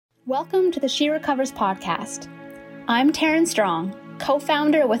Welcome to the She Recovers podcast. I'm Taryn Strong,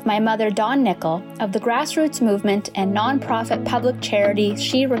 co-founder with my mother Dawn Nickel of the grassroots movement and nonprofit public charity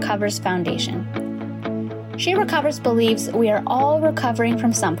She Recovers Foundation. She Recovers believes we are all recovering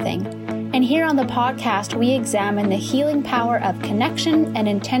from something, and here on the podcast we examine the healing power of connection and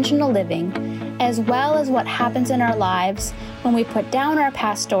intentional living, as well as what happens in our lives when we put down our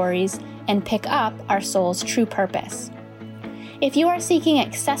past stories and pick up our soul's true purpose. If you are seeking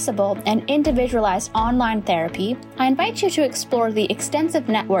accessible and individualized online therapy, I invite you to explore the extensive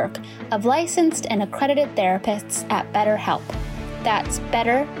network of licensed and accredited therapists at BetterHelp. That's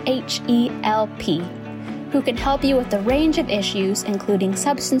Better, H-E-L-P, who can help you with a range of issues including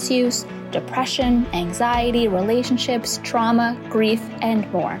substance use, depression, anxiety, relationships, trauma, grief,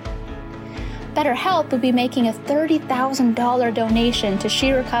 and more. BetterHelp will be making a $30,000 donation to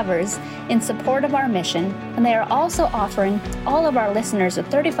She Recovers in support of our mission, and they are also offering all of our listeners a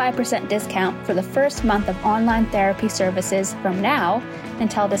 35% discount for the first month of online therapy services from now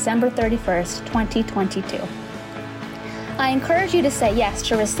until December 31st, 2022. I encourage you to say yes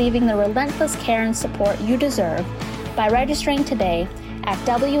to receiving the relentless care and support you deserve by registering today at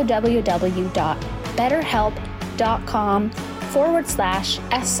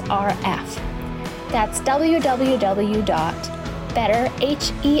www.betterhelp.com/SRF. That's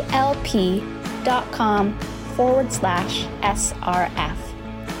www.betterhelp.com/SRF.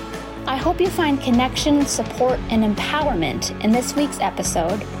 I hope you find connection, support, and empowerment in this week's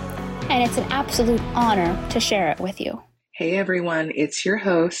episode, and it's an absolute honor to share it with you. Hey everyone, it's your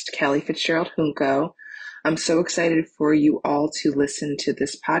host, Kelly Fitzgerald Junco. I'm so excited for you all to listen to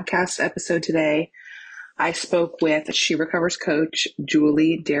this podcast episode today. I spoke with She Recovers coach,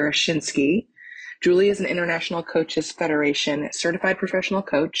 Julie Darashinsky. Julie is an International Coaches Federation certified professional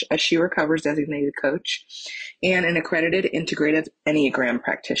coach, a She Recovers designated coach, and an accredited integrative Enneagram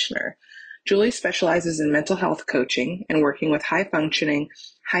practitioner. Julie specializes in mental health coaching and working with high-functioning,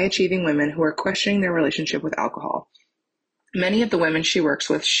 high-achieving women who are questioning their relationship with alcohol. Many of the women she works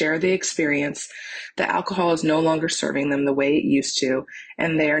with share the experience that alcohol is no longer serving them the way it used to,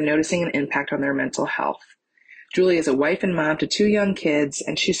 and they are noticing an impact on their mental health. Julie is a wife and mom to 2 young kids,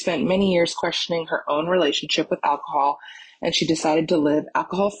 and she spent many years questioning her own relationship with alcohol, and she decided to live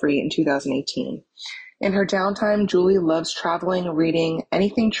alcohol-free in 2018. In her downtime, Julie loves traveling, reading,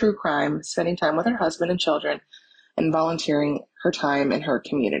 anything true crime, spending time with her husband and children, and volunteering her time in her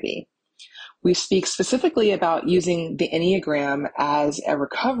community. We speak specifically about using the Enneagram as a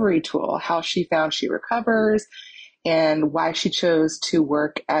recovery tool, how she found She Recovers, and why she chose to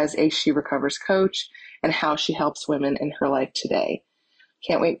work as a She Recovers coach, and how she helps women in her life today.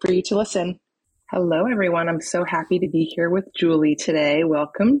 Can't wait for you to listen. Hello, everyone. I'm so happy to be here with Julie today.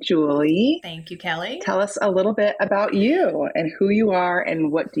 Welcome, Julie. Thank you, Kelly. Tell us a little bit about you and who you are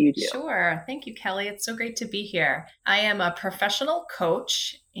and what do you do? Sure. Thank you, Kelly. It's so great to be here. I am a professional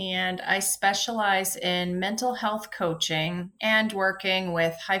coach, and I specialize in mental health coaching and working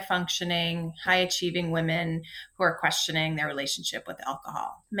with high-functioning, high-achieving women who are questioning their relationship with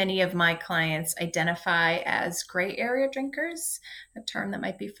alcohol. Many of my clients identify as gray area drinkers, a term that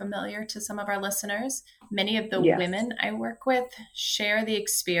might be familiar to some of our listeners. Many of the women I work with share the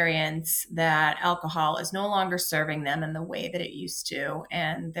experience that alcohol is no longer serving them in the way that it used to,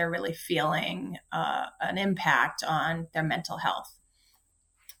 and they're really feeling an impact on their mental health.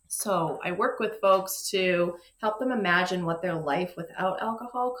 So I work with folks to help them imagine what their life without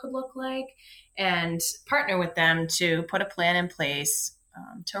alcohol could look like and partner with them to put a plan in place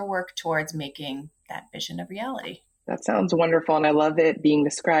to work towards making that vision a reality. That sounds wonderful. And I love it being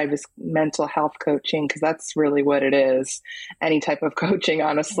described as mental health coaching, because that's really what it is. Any type of coaching,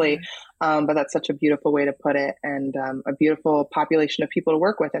 honestly. Mm-hmm. But that's such a beautiful way to put it, and a beautiful population of people to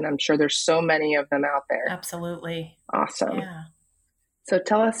work with. And I'm sure there's so many of them out there. Absolutely. Awesome. Yeah. So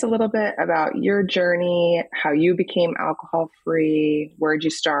tell us a little bit about your journey, how you became alcohol-free, where did you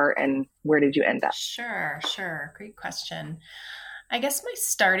start, and where did you end up? Sure. Great question. I guess my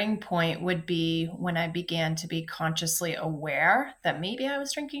starting point would be when I began to be consciously aware that maybe I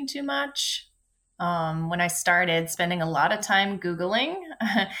was drinking too much. When I started spending a lot of time Googling,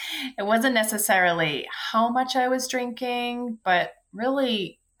 it wasn't necessarily how much I was drinking, but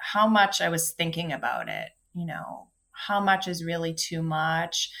really how much I was thinking about it. You know, how much is really too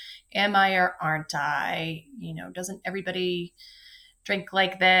much? Am I or aren't I? You know, doesn't everybody drink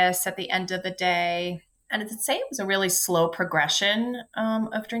like this at the end of the day? And I'd say it was a really slow progression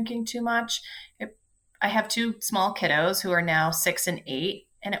of drinking too much. I have 2 small kiddos who are now 6 and 8.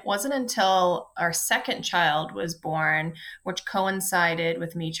 And it wasn't until our second child was born, which coincided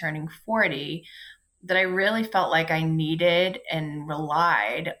with me turning 40, that I really felt like I needed and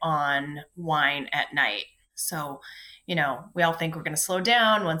relied on wine at night. So, we all think we're going to slow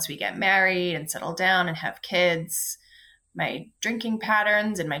down once we get married and settle down and have kids. My drinking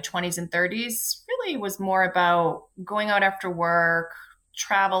patterns in my 20s and 30s really was more about going out after work,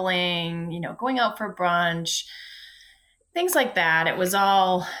 traveling, going out for brunch, things like that. It was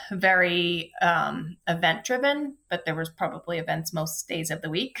all very event driven, but there was probably events most days of the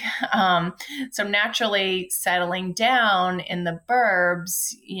week. So naturally settling down in the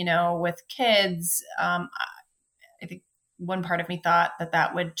burbs, with kids, I think one part of me thought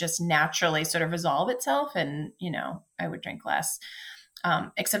that would just naturally sort of resolve itself and, I would drink less.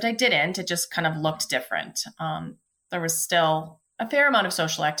 Except I didn't. It just kind of looked different. There was still a fair amount of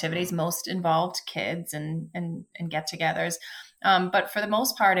social activities, most involved kids and get-togethers. But for the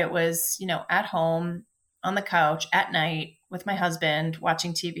most part, it was, at home, on the couch, at night, with my husband,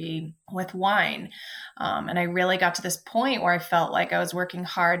 watching TV with wine. And I really got to this point where I felt like I was working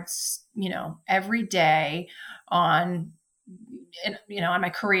hard, every day on my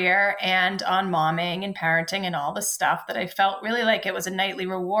career and on momming and parenting and all the stuff that I felt really like it was a nightly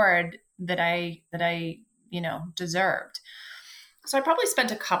reward that I deserved. So I probably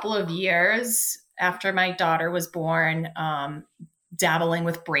spent a couple of years after my daughter was born, dabbling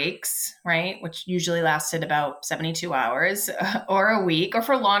with breaks, right? Which usually lasted about 72 hours or a week, or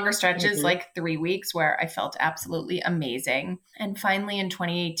for longer stretches, like 3 weeks, where I felt absolutely amazing. And finally in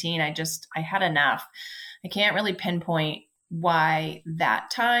 2018, I had enough. I can't really pinpoint why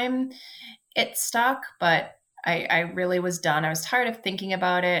that time it stuck, but I really was done. I was tired of thinking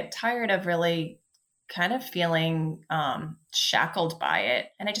about it, tired of really kind of feeling shackled by it.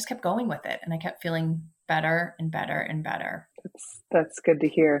 And I just kept going with it. And I kept feeling better and better and better. That's good to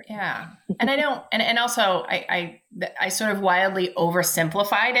hear. Yeah. And I don't, and also I sort of wildly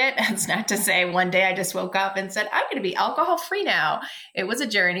oversimplified it. It's not to say one day I just woke up and said, I'm going to be alcohol free now. It was a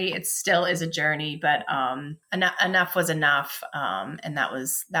journey. It still is a journey, but enough was enough. And that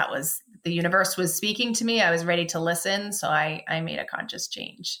was, the universe was speaking to me. I was ready to listen. So I made a conscious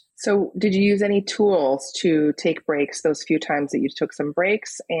change. So did you use any tools to take breaks those few times that you took some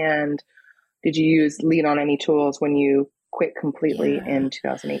breaks? And did you lean on any tools when you quit completely in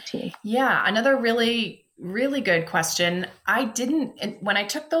 2018? Yeah, another really, really good question. I didn't, when I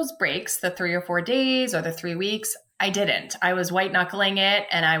took those breaks, the 3 or 4 days or the 3 weeks, I didn't. I was white knuckling it,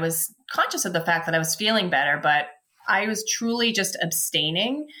 and I was conscious of the fact that I was feeling better, but I was truly just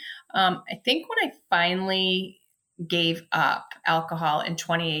abstaining. I think when I finally gave up alcohol in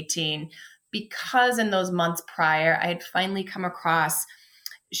 2018, because in those months prior, I had finally come across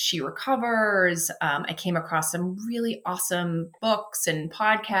She Recovers. I came across some really awesome books and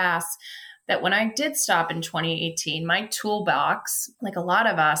podcasts that when I did stop in 2018, my toolbox, like a lot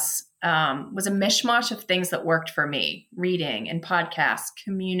of us, was a mishmash of things that worked for me: reading and podcasts,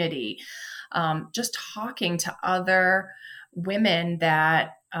 community, just talking to other women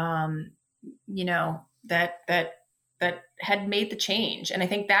that, that had made the change. And I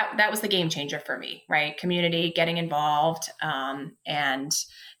think that was the game changer for me, right? Community, getting involved, and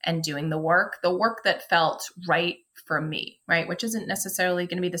doing the work that felt right for me, right? Which isn't necessarily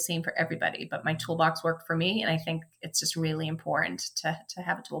going to be the same for everybody, but my toolbox worked for me. And I think it's just really important to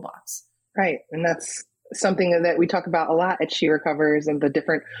have a toolbox. Right. And that's something that we talk about a lot at She Recovers, and the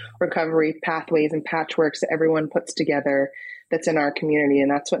different recovery pathways and patchworks that everyone puts together that's in our community. And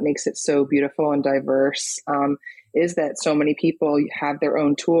that's what makes it so beautiful and diverse, is that so many people have their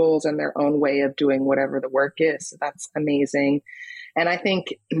own tools and their own way of doing whatever the work is. So that's amazing. And I think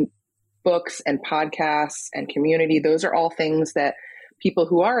books and podcasts and community, those are all things that people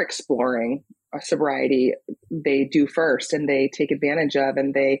who are exploring sobriety, they do first and they take advantage of,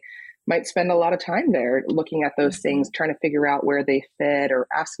 and they might spend a lot of time there looking at those things, trying to figure out where they fit or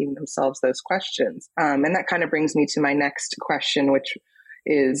asking themselves those questions. And that kind of brings me to my next question, which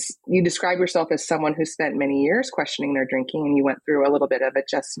is, you describe yourself as someone who spent many years questioning their drinking, and you went through a little bit of it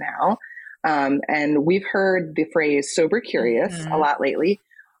just now. And we've heard the phrase sober curious a lot lately.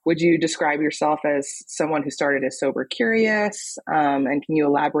 Would you describe yourself as someone who started as sober curious? And can you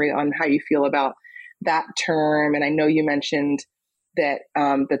elaborate on how you feel about that term? And I know you mentioned that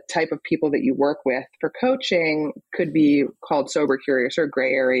the type of people that you work with for coaching could be called sober curious or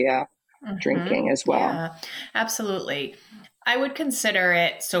gray area drinking as well. Yeah, absolutely. I would consider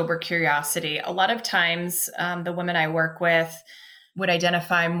it sober curiosity. A lot of times the women I work with would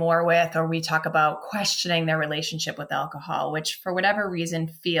identify more with, or we talk about questioning their relationship with alcohol, which for whatever reason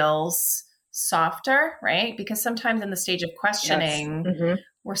feels softer, right? Because sometimes in the stage of questioning,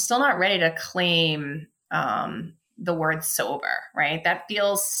 we're still not ready to claim the word sober, right? That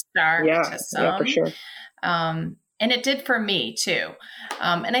feels stark to some. Yeah, for sure. And it did for me too.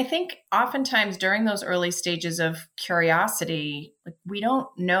 And I think oftentimes during those early stages of curiosity, like, we don't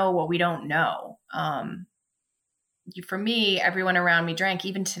know what we don't know. For me, everyone around me drank,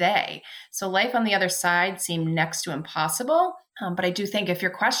 even today. So life on the other side seemed next to impossible. But I do think if you're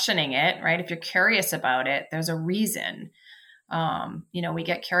questioning it, right, if you're curious about it, there's a reason. We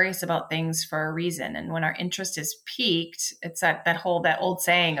get curious about things for a reason. And when our interest is piqued, it's that old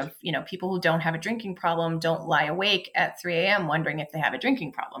saying of, people who don't have a drinking problem don't lie awake at 3 a.m. wondering if they have a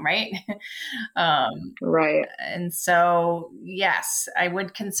drinking problem, right? Right. And so, yes, I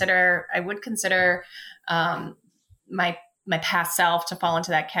would consider my past self to fall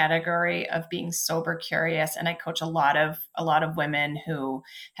into that category of being sober curious. And I coach a lot of women who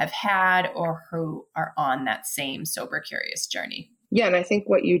have had or who are on that same sober curious journey. Yeah. And I think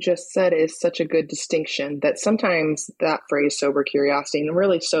what you just said is such a good distinction, that sometimes that phrase sober curiosity, and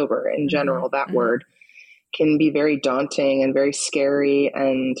really sober in general, that word can be very daunting and very scary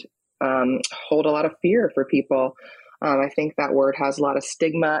and hold a lot of fear for people. I think that word has a lot of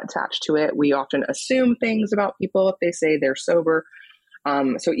stigma attached to it. We often assume things about people if they say they're sober.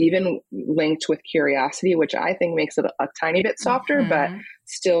 So even linked with curiosity, which I think makes it a tiny bit softer, but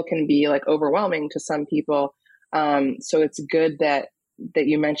still can be like overwhelming to some people. So it's good that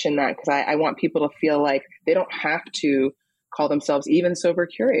you mentioned that, because I want people to feel like they don't have to call themselves even sober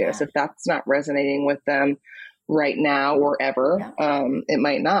curious if that's not resonating with them right now or ever. It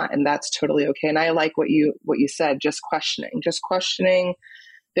might not, and that's totally okay. And I like what you said, just questioning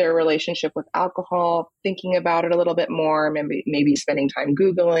their relationship with alcohol, thinking about it a little bit more, maybe spending time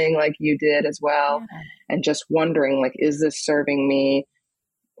Googling like you did as well, and just wondering, like, is this serving me?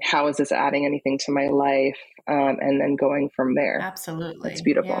 How is this adding anything to my life? And then going from there. Absolutely. It's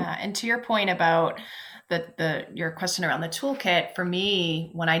beautiful. Yeah. And to your point about your question around the toolkit, for me,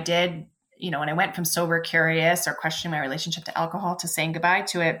 when I did, when I went from sober curious or questioning my relationship to alcohol to saying goodbye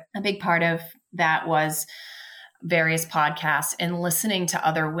to it, a big part of that was various podcasts and listening to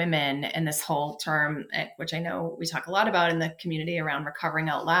other women, and this whole term, which I know we talk a lot about in the community around recovering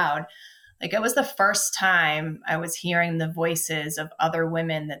out loud. Like, it was the first time I was hearing the voices of other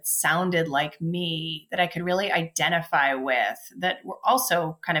women that sounded like me, that I could really identify with, that were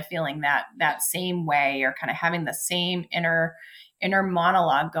also kind of feeling that same way, or kind of having the same inner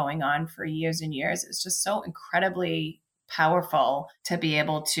monologue going on for years and years. It's just so incredibly powerful to be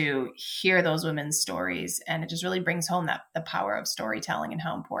able to hear those women's stories. And it just really brings home the power of storytelling and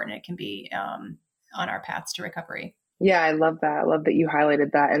how important it can be on our paths to recovery. Yeah, I love that. I love that you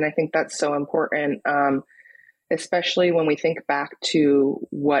highlighted that. And I think that's so important, especially when we think back to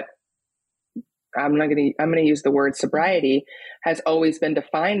what I'm going to use the word sobriety has always been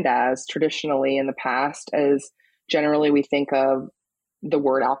defined as traditionally in the past, as generally we think of the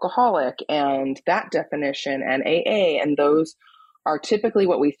word alcoholic and that definition and AA, and those are typically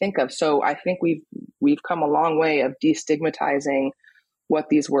what we think of. So I think we've come a long way of destigmatizing what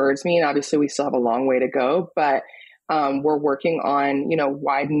these words mean. Obviously, we still have a long way to go, but we're working on,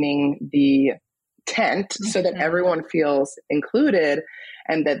 widening the tent so that everyone feels included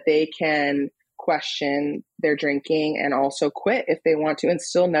and that they can question their drinking and also quit if they want to, and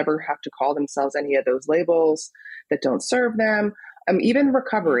still never have to call themselves any of those labels that don't serve them. Even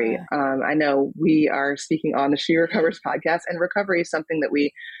recovery. I know we are speaking on the She Recovers podcast, and recovery is something that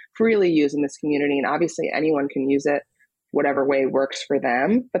we freely use in this community. And obviously anyone can use it whatever way works for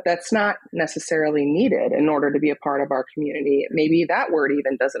them, but that's not necessarily needed in order to be a part of our community. Maybe that word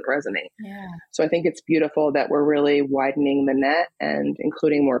even doesn't resonate. Yeah. So I think it's beautiful that we're really widening the net and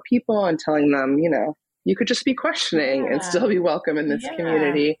including more people and telling them, you could just be questioning and still be welcome in this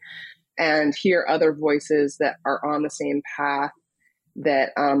community, and hear other voices that are on the same path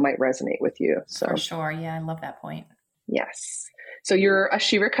that might resonate with you. So for sure. Yeah. I love that point. Yes. So you're a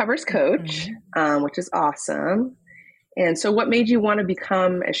She Recovers coach, which is awesome. And so what made you want to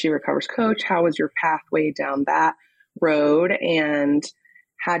become a She Recovers coach? How was your pathway down that road? And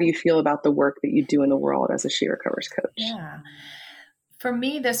how do you feel about the work that you do in the world as a She Recovers coach? Yeah. For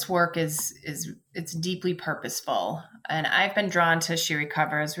me, this work it's deeply purposeful. And I've been drawn to She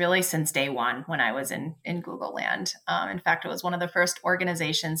Recovers really since day one when I was in Google land. In fact, it was one of the first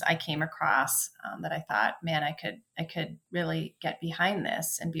organizations I came across that I thought, man, I could really get behind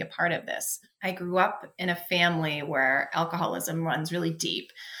this and be a part of this. I grew up in a family where alcoholism runs really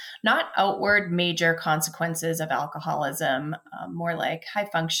deep. Not outward major consequences of alcoholism, more like high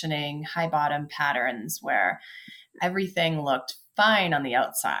functioning, high bottom patterns where everything looked fine on the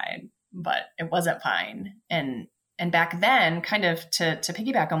outside, but it wasn't fine. And And back then, kind of to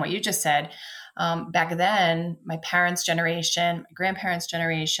piggyback on what you just said, back then, my parents' generation, my grandparents'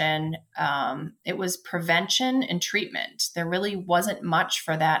 generation, it was prevention and treatment. There really wasn't much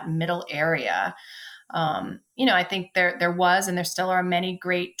for that middle area. I think there was, and there still are many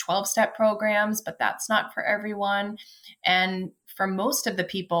great 12-step programs, but that's not for everyone. And for most of the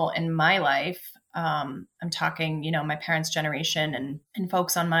people in my life, I'm talking, my parents' generation and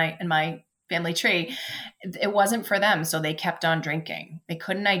folks in my family tree, it wasn't for them. So they kept on drinking. They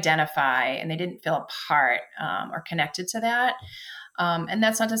couldn't identify and they didn't feel a part or connected to that. And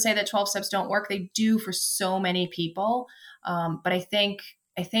that's not to say that 12 steps don't work. They do for so many people. But I think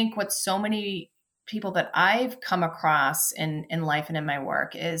what so many people that I've come across in life and in my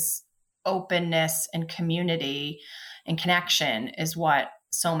work is openness and community and connection is what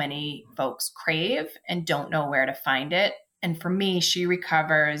so many folks crave and don't know where to find it. And for me, She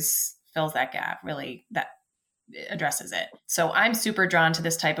Recovers fills that gap, really, that addresses it. So I'm super drawn to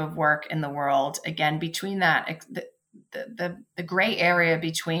this type of work in the world. Again, between that, the gray area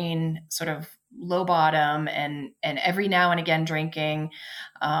between sort of low bottom and every now and again drinking,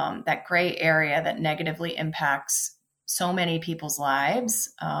 that gray area that negatively impacts so many people's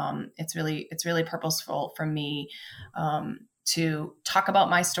lives. It's really purposeful for me to talk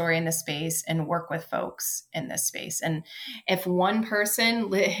about my story in this space and work with folks in this space. And if one person,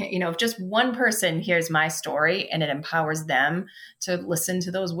 if just one person hears my story and it empowers them to listen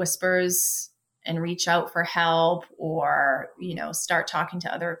to those whispers and reach out for help or, start talking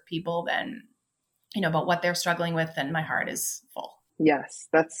to other people then, about what they're struggling with, then my heart is full. Yes,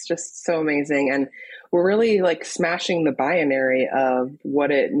 that's just so amazing. And we're really like smashing the binary of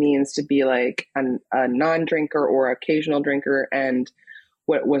what it means to be like a non-drinker or occasional drinker and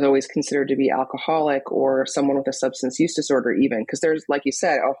what was always considered to be alcoholic or someone with a substance use disorder even. Because there's, like you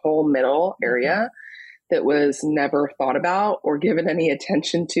said, a whole middle area that was never thought about or given any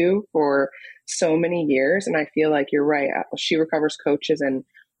attention to for so many years. And I feel like you're right. She Recovers coaches and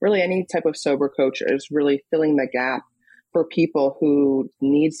really any type of sober coach is really filling the gap for people who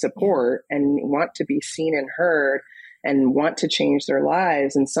need support and want to be seen and heard and want to change their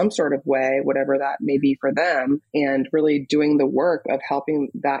lives in some sort of way, whatever that may be for them, and really doing the work of helping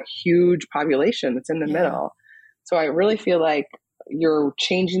that huge population that's in the middle. So I really feel like you're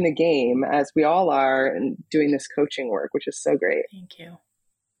changing the game, as we all are, and doing this coaching work, which is so great. Thank you.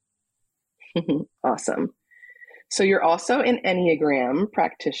 Awesome. So you're also an Enneagram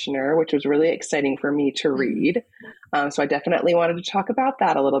practitioner, which was really exciting for me to read. So I definitely wanted to talk about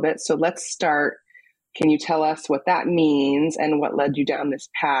that a little bit. So let's start. Can you tell us what that means and what led you down this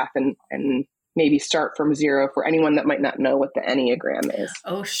path and maybe start from zero for anyone that might not know what the Enneagram is?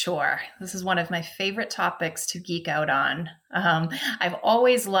 Oh, sure. This is one of my favorite topics to geek out on. I've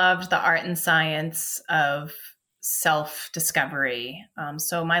always loved the art and science of self-discovery.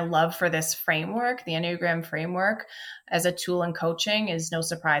 So my love for this framework, the Enneagram framework as a tool in coaching is no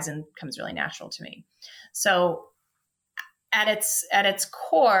surprise and comes really natural to me. So at its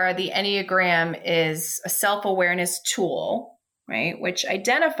core, the Enneagram is a self-awareness tool, right? Which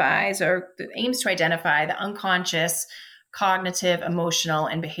identifies or aims to identify the unconscious, cognitive, emotional,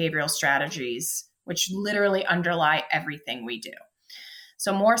 and behavioral strategies, which literally underlie everything we do.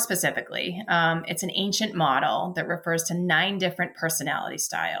 So more specifically, it's an ancient model that refers to 9 different personality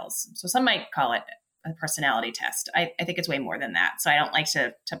styles. So some might call it a personality test. I think it's way more than that. So I don't like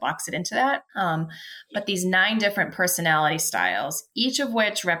to box it into that. But these 9 different personality styles, each of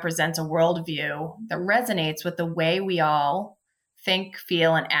which represents a worldview that resonates with the way we all think,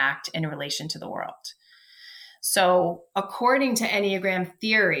 feel, and act in relation to the world. So according to Enneagram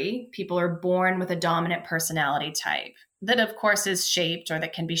theory, people are born with a dominant personality type that, of course, is shaped or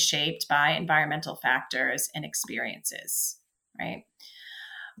that can be shaped by environmental factors and experiences, right?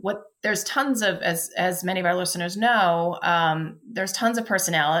 There's tons of, as many of our listeners know, there's tons of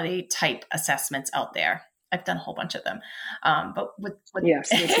personality type assessments out there. I've done a whole bunch of them.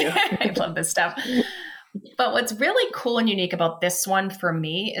 Yes, me too. I love this stuff. But what's really cool and unique about this one for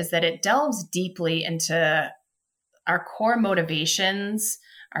me is that it delves deeply into our core motivations,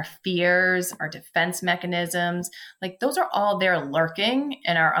 our fears, our defense mechanisms. Like those are all there lurking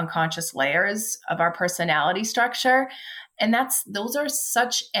in our unconscious layers of our personality structure. And those are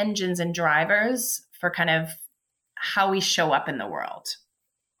such engines and drivers for kind of how we show up in the world.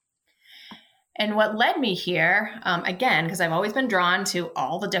 And what led me here, again, because I've always been drawn to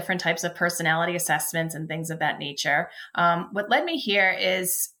all the different types of personality assessments and things of that nature. What led me here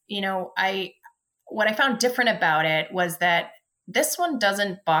is, what I found different about it was that this one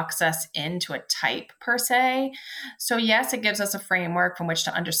doesn't box us into a type per se. So yes, it gives us a framework from which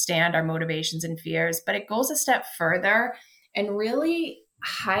to understand our motivations and fears, but it goes a step further and really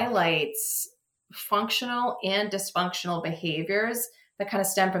highlights functional and dysfunctional behaviors that kind of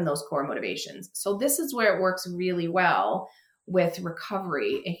stem from those core motivations. So this is where it works really well with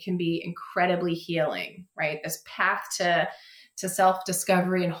recovery. It can be incredibly healing, right? This path to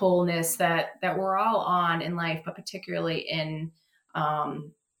self-discovery and wholeness that we're all on in life, but particularly in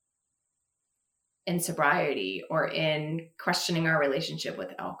sobriety or in questioning our relationship with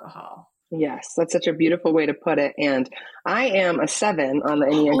alcohol. Yes, that's such a beautiful way to put it. And I am a 7 on the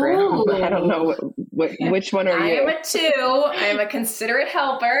Enneagram. Ooh. I don't know which one are you? I am a 2. I am a considerate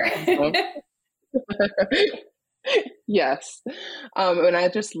helper. Yes. And I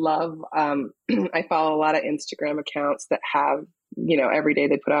just love, I follow a lot of Instagram accounts that have, every day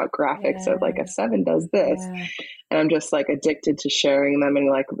they put out graphics of like a 7 does this. Yeah. And I'm just like addicted to sharing them and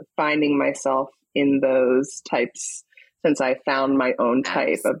like finding myself in those types since I found my own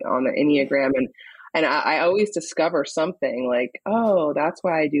type on the Enneagram. And I always discover something like, oh, that's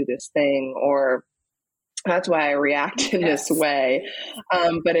why I do this thing, or that's why I react in this way.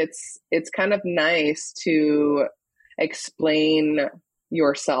 But it's kind of nice to explain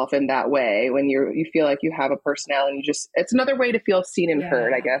yourself in that way when you feel like you have a personality. It's another way to feel seen and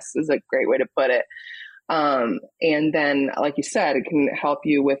heard, I guess, is a great way to put it. And then, like you said, it can help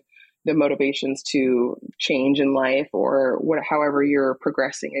you with the motivations to change in life or however you're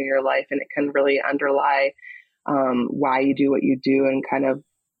progressing in your life. And it can really underlie why you do what you do and kind of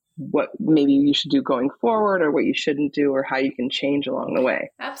what maybe you should do going forward or what you shouldn't do or how you can change along the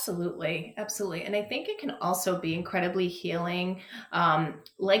way. Absolutely. Absolutely. And I think it can also be incredibly healing.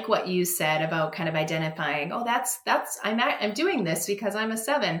 Like what you said about kind of identifying, oh, I'm doing this because I'm a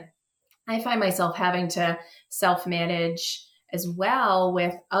 7. I find myself having to self-manage as well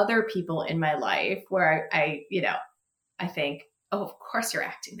with other people in my life where I think, oh, of course you're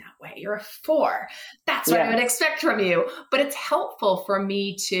acting that way. You're a 4. That's what I would expect from you. But it's helpful for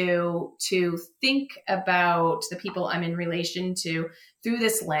me to think about the people I'm in relation to through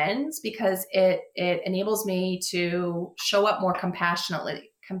this lens because it enables me to show up more compassionately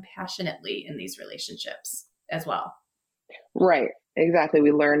in these relationships as well. Right. Exactly.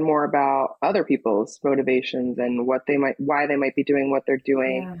 We learn more about other people's motivations and why they might be doing what they're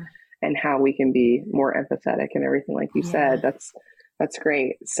doing and how we can be more empathetic and everything like you said. That's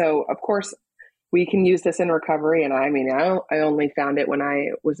great. So of course we can use this in recovery. And I only found it when I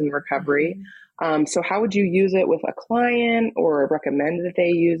was in recovery. So how would you use it with a client or recommend that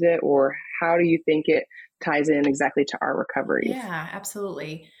they use it, or how do you think it ties in exactly to our recovery? Yeah,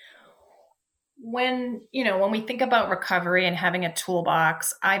 absolutely. When we think about recovery and having a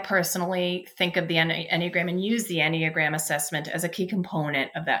toolbox, I personally think of the Enneagram and use the Enneagram assessment as a key component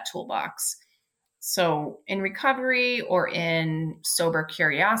of that toolbox. So in recovery or in sober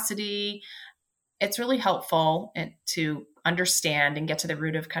curiosity, it's really helpful to understand and get to the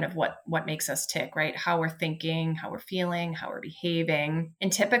root of kind of what makes us tick, right? How we're thinking, how we're feeling, how we're behaving.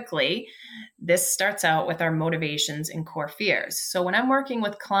 And typically this starts out with our motivations and core fears. So when I'm working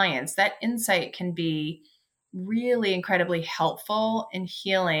with clients, that insight can be really incredibly helpful in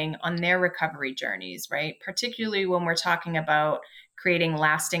healing on their recovery journeys, right? Particularly when we're talking about creating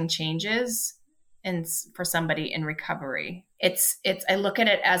lasting changes and for somebody in recovery. I look at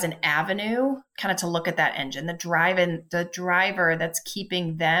it as an avenue kind of to look at that engine, the driver that's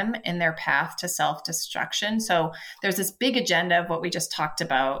keeping them in their path to self-destruction. So there's this big agenda of what we just talked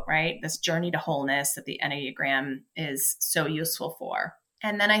about, right? This journey to wholeness that the Enneagram is so useful for.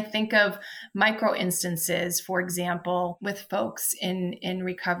 And then I think of micro instances, for example, with folks in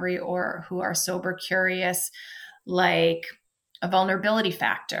recovery or who are sober curious, like a vulnerability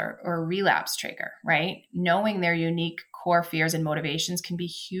factor or a relapse trigger, right? Knowing their unique core fears and motivations can be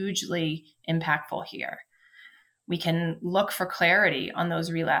hugely impactful here. We can look for clarity on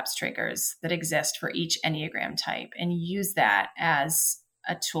those relapse triggers that exist for each Enneagram type and use that as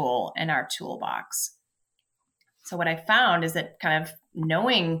a tool in our toolbox. So what I found is that kind of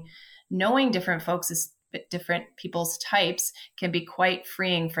knowing different different people's types can be quite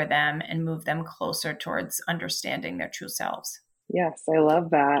freeing for them and move them closer towards understanding their true selves. Yes, I love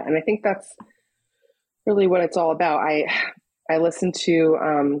that. And I think that's really what it's all about. I listened to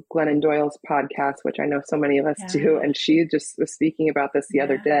Glennon Doyle's podcast, which I know so many of us do. And she just was speaking about this the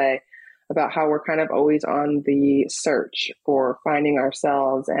other day, about how we're kind of always on the search for finding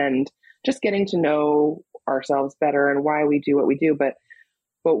ourselves and just getting to know ourselves better and why we do what we do. But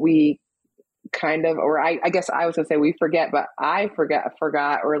we kind of, or I guess I was going to say we forget, but I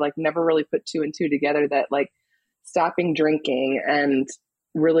forgot or like never really put 2 and 2 together that like stopping drinking, and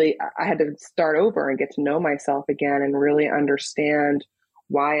really I had to start over and get to know myself again and really understand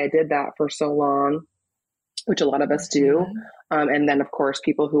why I did that for so long, which a lot of us do. And then, of course,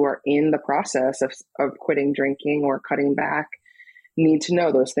 people who are in the process of quitting drinking or cutting back need to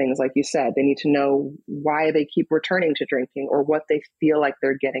know those things. Like you said, they need to know why they keep returning to drinking or what they feel like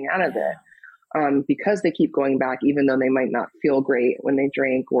they're getting out of it. Because they keep going back, even though they might not feel great when they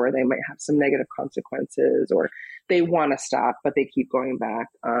drink, or they might have some negative consequences, or they want to stop, but they keep going back.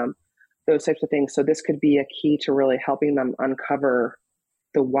 Those types of things. So this could be a key to really helping them uncover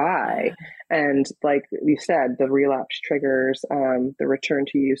the why. And like you said, the relapse triggers, the return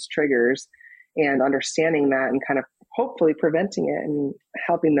to use triggers, and understanding that and kind of hopefully preventing it and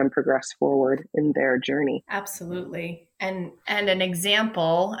helping them progress forward in their journey. Absolutely. And an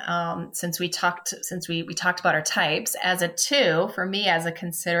example, since we talked about our types, as a 2, for me as a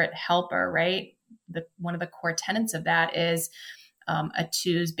considerate helper, right? One of the core tenets of that is a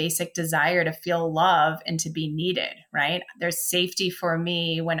 2's basic desire to feel love and to be needed, right? There's safety for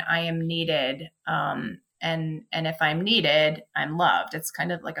me when I am needed. And if I'm needed, I'm loved. It's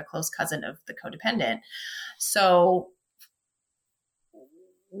kind of like a close cousin of the codependent. So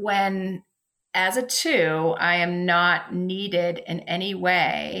when, as a 2, I am not needed in any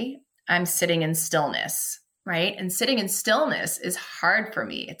way, I'm sitting in stillness, right? And sitting in stillness is hard for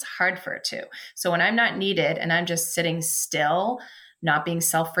me. It's hard for a 2. So when I'm not needed and I'm just sitting still, not being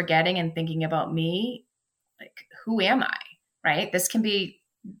self-forgetting and thinking about me, like, who am I, right? This can be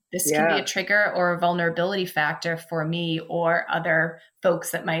a trigger or a vulnerability factor for me or other folks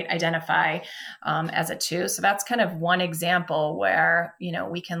that might identify as a 2. So that's kind of one example where,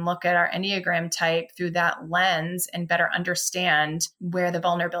 we can look at our Enneagram type through that lens and better understand where the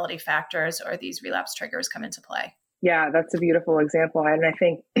vulnerability factors or these relapse triggers come into play. Yeah, that's a beautiful example. And I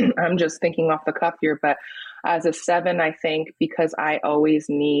think I'm just thinking off the cuff here, but as a 7, I think because I always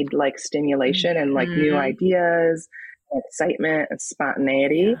need like stimulation and like new ideas, excitement and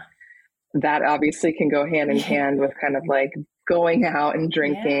spontaneity, that obviously can go hand in hand with kind of like going out and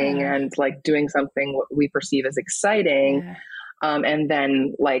drinking and like doing something what we perceive as exciting. And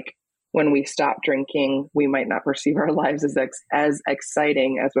then like when we stop drinking, we might not perceive our lives as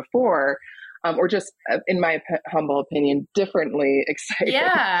exciting as before. Or just, in my humble opinion, differently exciting.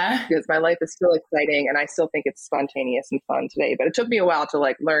 Yeah. Because my life is still exciting and I still think it's spontaneous and fun today. But it took me a while to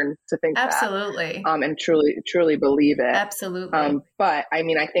like learn to think Absolutely. that. And truly believe it. Absolutely. But I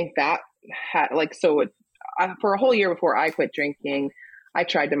mean, I think that for a whole year before I quit drinking, I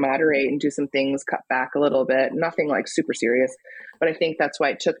tried to moderate and do some things, cut back a little bit, nothing like super serious. But I think that's why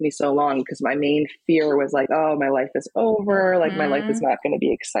it took me so long, because my main fear was like, oh, my life is over. Like my life is not going to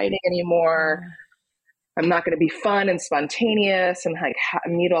be exciting anymore. I'm not going to be fun and spontaneous and like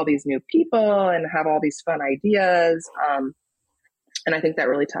meet all these new people and have all these fun ideas. And I think that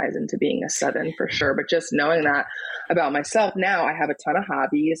really ties into being a 7 for sure. But just knowing that about myself now, I have a ton of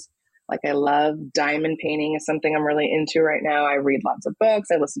hobbies. Like I love diamond painting is something I'm really into right now. I read lots of books.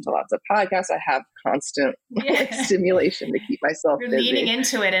 I listen to lots of podcasts. I have constant stimulation to keep myself You're busy. leaning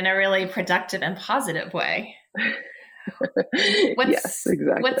into it in a really productive and positive way. Yes,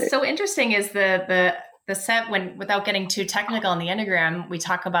 exactly. What's so interesting is the set, without getting too technical in the Enneagram, we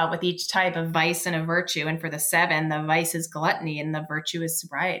talk about with each type a vice and a virtue. And for the 7, the vice is gluttony and the virtue is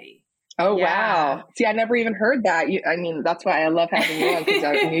sobriety. Oh, wow. See, I never even heard that. That's why I love having you on, because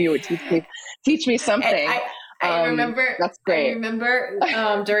I knew you would teach me something. I remember. That's great. I remember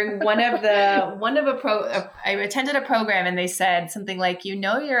during I attended a program and they said something like,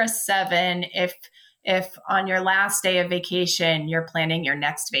 you're a 7 if on your last day of vacation, you're planning your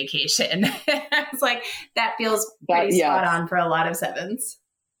next vacation. I was like, that feels pretty spot on for a lot of 7s.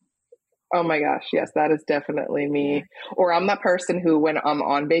 Oh my gosh. Yes, that is definitely me. Or I'm that person who, when I'm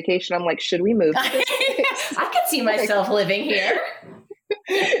on vacation, I'm like, should we move to this place? I could see myself living here.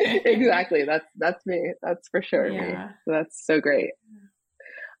 Exactly. That's me. That's for sure me. That's so great.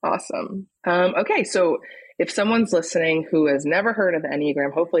 Awesome. Okay. So if someone's listening who has never heard of the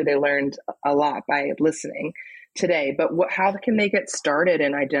Enneagram, hopefully they learned a lot by listening today, but how can they get started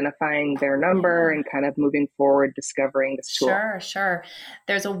in identifying their number and kind of moving forward, discovering this tool? Sure.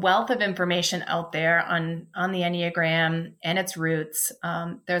 There's a wealth of information out there on the Enneagram and its roots.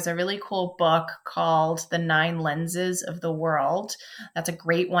 There's a really cool book called The 9 Lenses of the World. That's a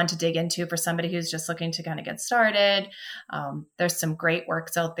great one to dig into for somebody who's just looking to kind of get started. There's some great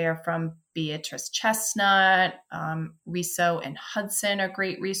works out there from Beatrice Chestnut, Riso and Hudson are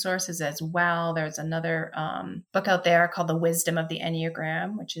great resources as well. There's another book out there called The Wisdom of the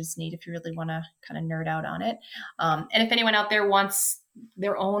Enneagram, which is neat if you really want to kind of nerd out on it. And if anyone out there wants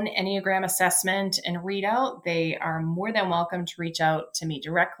their own Enneagram assessment and readout, they are more than welcome to reach out to me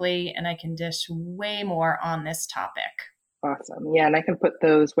directly, and I can dish way more on this topic. Awesome. Yeah, and I can put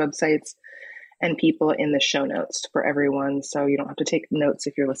those websites and people in the show notes for everyone, so you don't have to take notes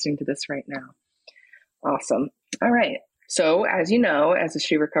if you're listening to this right now. Awesome. All right. So as you know, as a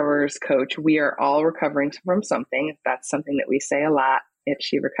She Recovers coach, we are all recovering from something. That's something that we say a lot at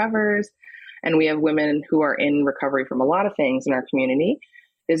She Recovers. And we have women who are in recovery from a lot of things in our community.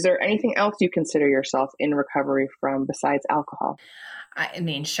 Is there anything else you consider yourself in recovery from besides alcohol? I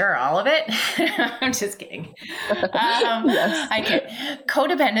mean, sure, all of it. I'm just kidding. Yes. I can.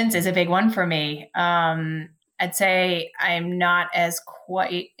 Codependence is a big one for me. I'd say I'm not as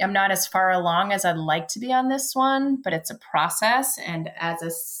far along as I'd like to be on this one, but it's a process. And as a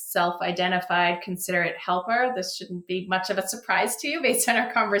self-identified considerate helper, this shouldn't be much of a surprise to you based on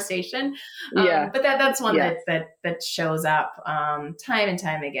our conversation. But that's one that shows up time and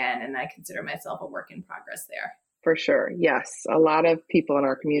time again. And I consider myself a work in progress there. For sure. Yes. A lot of people in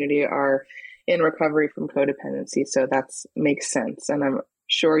our community are in recovery from codependency. So that makes sense. And I'm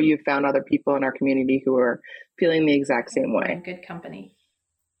sure you've found other people in our community who are feeling the exact same way. Good company.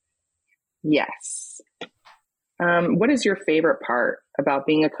 Yes. What is your favorite part about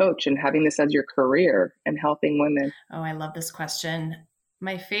being a coach and having this as your career and helping women? Oh, I love this question.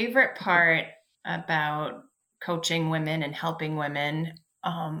 My favorite part about coaching women and helping women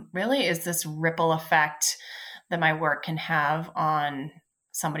really is this ripple effect that my work can have on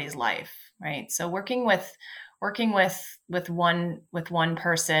somebody's life, right? So working with one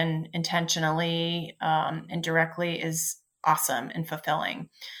person intentionally and directly is awesome and fulfilling.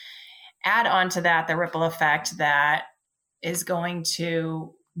 Add on to that the ripple effect that is going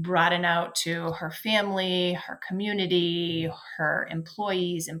to broaden out to her family, her community, her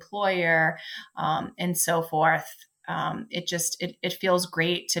employees, employer, and so forth. It feels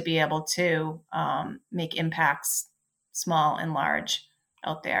great to be able to make impacts, small and large,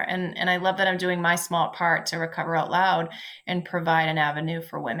 out there. And I love that I'm doing my small part to recover out loud and provide an avenue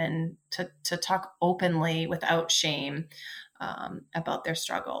for women to talk openly without shame about their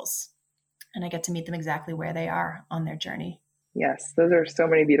struggles. And I get to meet them exactly where they are on their journey. Yes, those are so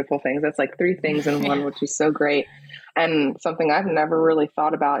many beautiful things. That's like 3 things in one, which is so great. And something I've never really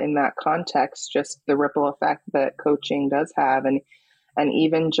thought about in that context, just the ripple effect that coaching does have. And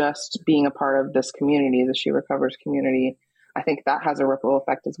even just being a part of this community, the She Recovers community, I think that has a ripple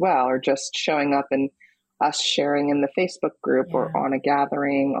effect as well, or just showing up and us sharing in the Facebook group or on a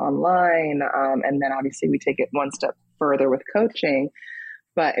gathering online. And then obviously we take it one step further with coaching,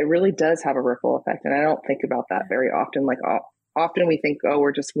 but it really does have a ripple effect. And I don't think about that very often. Like often we think, oh,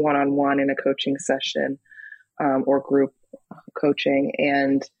 we're just one-on-one in a coaching session or group coaching.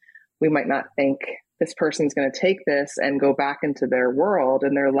 And we might not think this person's going to take this and go back into their world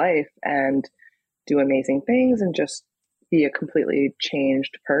and their life and do amazing things and just be a completely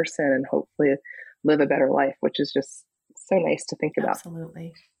changed person and hopefully live a better life, which is just so nice to think about.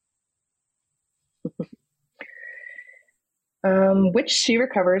 Absolutely. Which She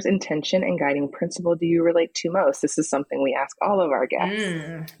Recovers intention and guiding principle do you relate to most? This is something we ask all of our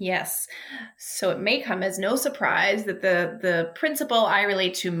guests. Yes. So it may come as no surprise that the principle I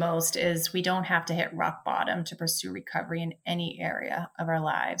relate to most is we don't have to hit rock bottom to pursue recovery in any area of our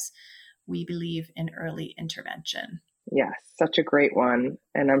lives. We believe in early intervention. Yes, such a great one.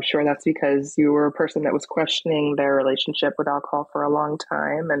 And I'm sure that's because you were a person that was questioning their relationship with alcohol for a long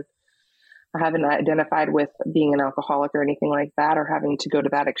time and haven't identified with being an alcoholic or anything like that, or having to go to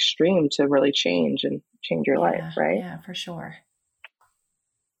that extreme to really change your life, right? Yeah, for sure.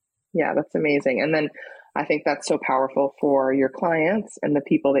 Yeah, that's amazing. And then I think that's so powerful for your clients and the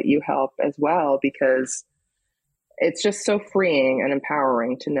people that you help as well, because it's just so freeing and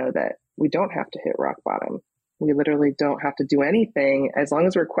empowering to know that we don't have to hit rock bottom. We literally don't have to do anything. As long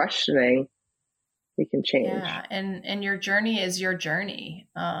as we're questioning, we can change. Yeah, and your journey is your journey.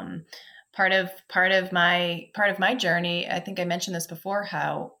 Part of my journey, I think I mentioned this before,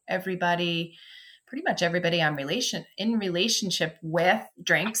 how pretty much everybody I'm in relationship with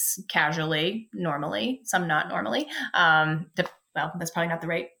drinks casually, normally, some not normally. Well, that's probably not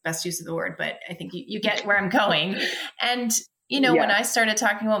the best use of the word, but I think you get where I'm going. And when I started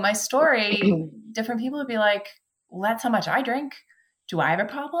talking about my story, different people would be like, well, that's how much I drink. Do I have a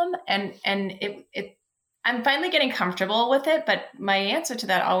problem? And I'm finally getting comfortable with it, but my answer to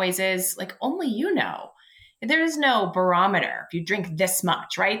that always is like, only you know. There is no barometer if you drink this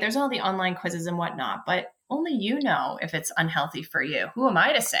much, right? There's all the online quizzes and whatnot, but only you know if it's unhealthy for you. Who am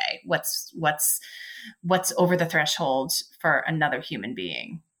I to say what's over the threshold for another human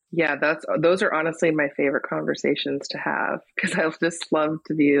being? Yeah, those are honestly my favorite conversations to have, because I just love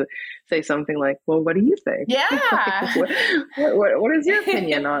to say something like, "Well, what do you think? Yeah. Like, what is your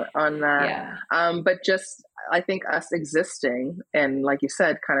opinion on that?" Yeah. But just I think us existing and, like you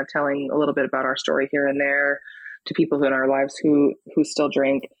said, kind of telling a little bit about our story here and there to people in our lives who still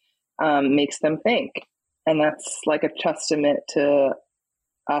drink makes them think, and that's like a testament to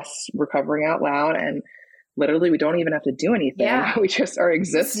us recovering out loud. And literally, we don't even have to do anything. Yeah. We just are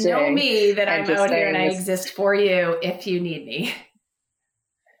existing. Just know me that I'm out here and I this, exist for you if you need me.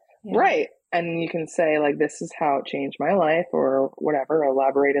 Yeah. Right. And you can say, like, this is how it changed my life, or whatever.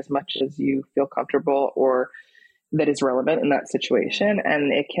 Elaborate as much as you feel comfortable or that is relevant in that situation.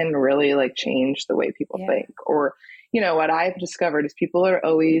 And it can really like change the way people think. Or, what I've discovered is people are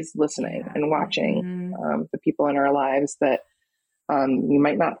always listening and watching the people in our lives that you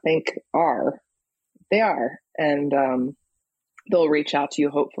might not think they are. And they'll reach out to you,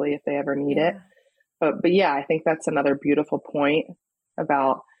 hopefully, if they ever need it. But yeah, I think that's another beautiful point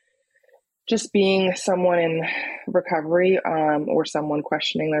about just being someone in recovery or someone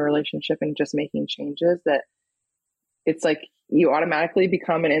questioning their relationship and just making changes, that it's like you automatically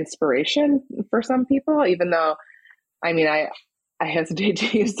become an inspiration for some people, even though, I mean, I hesitate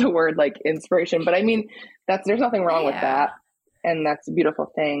to use the word like inspiration, but I mean, there's nothing wrong with that. And that's a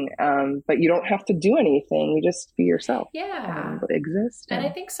beautiful thing. But you don't have to do anything. You just be yourself. Yeah. Exist. And I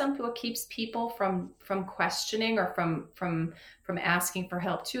think what keeps people from questioning or from asking for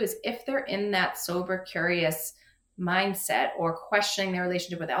help too is if they're in that sober, curious mindset or questioning their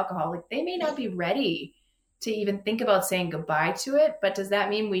relationship with alcohol, like they may not be ready to even think about saying goodbye to it. But does that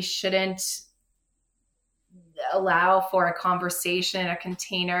mean we shouldn't allow for a conversation, a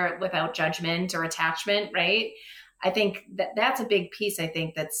container without judgment or attachment, right? I think that's a big piece, I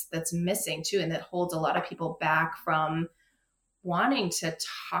think that's missing too. And that holds a lot of people back from wanting to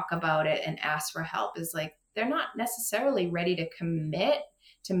talk about it and ask for help, is like, they're not necessarily ready to commit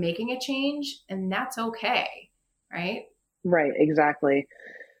to making a change, and that's okay. Right. Right. Exactly.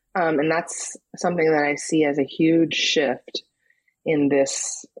 And that's something that I see as a huge shift in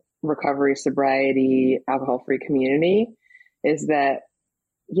this recovery, sobriety, alcohol-free community, is that,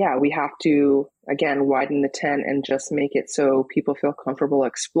 yeah, we have to, again, widen the tent and just make it so people feel comfortable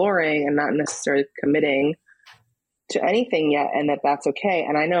exploring and not necessarily committing to anything yet, and that's okay.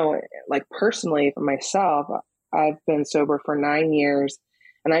 And I know, like, personally for myself, I've been sober for 9 years,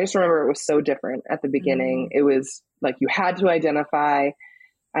 and I just remember it was so different at the beginning. It was like you had to identify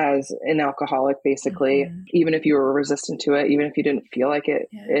as an alcoholic, basically, even if you were resistant to it, even if you didn't feel like it,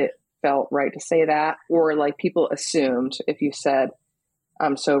 it felt right to say that, or like people assumed if you said,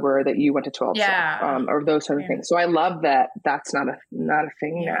 I'm sober, that you went to 12 or those sort of things. So I love that that's not a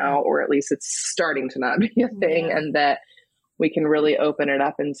thing now, or at least it's starting to not be a thing, and that we can really open it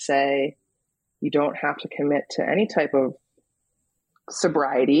up and say, you don't have to commit to any type of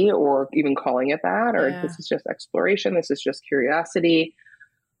sobriety or even calling it that, or this is just exploration. This is just curiosity,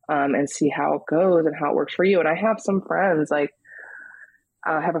 and see how it goes and how it works for you. And I have some friends, like,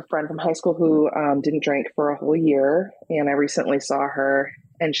 I have a friend from high school who didn't drink for a whole year, and I recently saw her,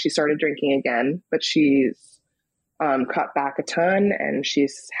 and she started drinking again, but she's cut back a ton, and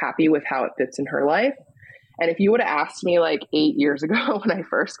she's happy with how it fits in her life. And if you would have asked me like 8 years ago when I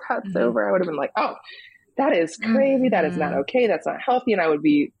first got sober, I would have been like, oh, that is crazy. That is not okay. That's not healthy. And I would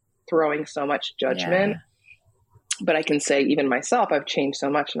be throwing so much judgment. But I can say, even myself, I've changed so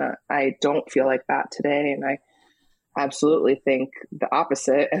much, and I don't feel like that today. And I absolutely think the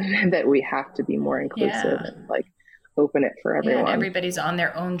opposite, and that we have to be more inclusive and like open it for everyone. And everybody's on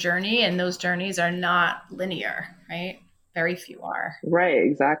their own journey, and those journeys are not linear, right? Very few are. Right,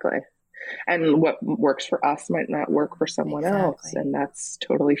 exactly. And what works for us might not work for someone else, and that's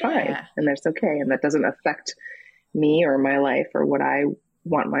totally fine. And that's okay. And that doesn't affect me or my life or what I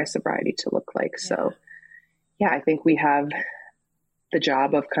want my sobriety to look like. So yeah, I think we have the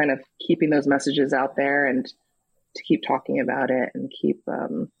job of kind of keeping those messages out there, and to keep talking about it, and keep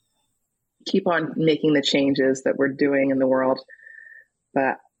on making the changes that we're doing in the world.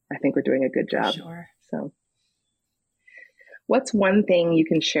 But I think we're doing a good job. Sure. So what's one thing you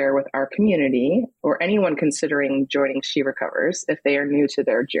can share with our community or anyone considering joining She Recovers if they are new to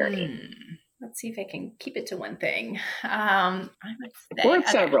their journey? Let's see if I can keep it to one thing. I would say, or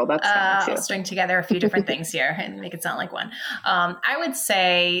several. That's fine too. I'll string together a few different things here and make it sound like one. I would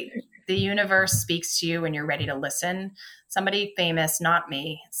say the universe speaks to you when you're ready to listen. Somebody famous, not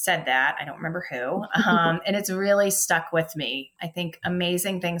me, said that. I don't remember who. And it's really stuck with me. I think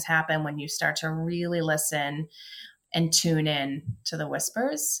amazing things happen when you start to really listen and tune in to the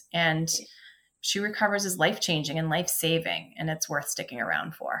whispers. And She Recovers is life-changing and life-saving, and it's worth sticking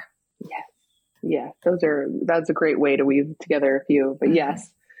around for. Yeah. That's a great way to weave together a few, but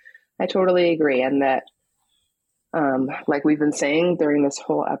yes, I totally agree. And that, like we've been saying during this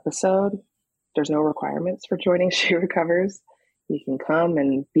whole episode, there's no requirements for joining She Recovers. You can come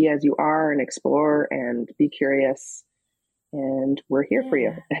and be as you are and explore and be curious. And we're here for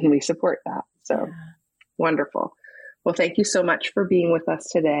you and we support that. So wonderful. Well, thank you so much for being with us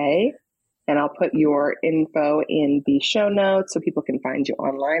today. And I'll put your info in the show notes so people can find you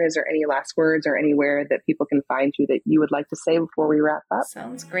online. Is there any last words or anywhere that people can find you that you would like to say before we wrap up?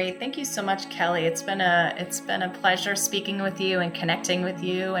 Sounds great. Thank you so much, Kelly. It's been a pleasure speaking with you and connecting with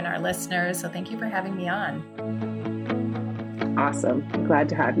you and our listeners. So thank you for having me on. Awesome. I'm glad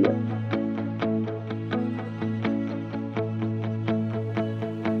to have you.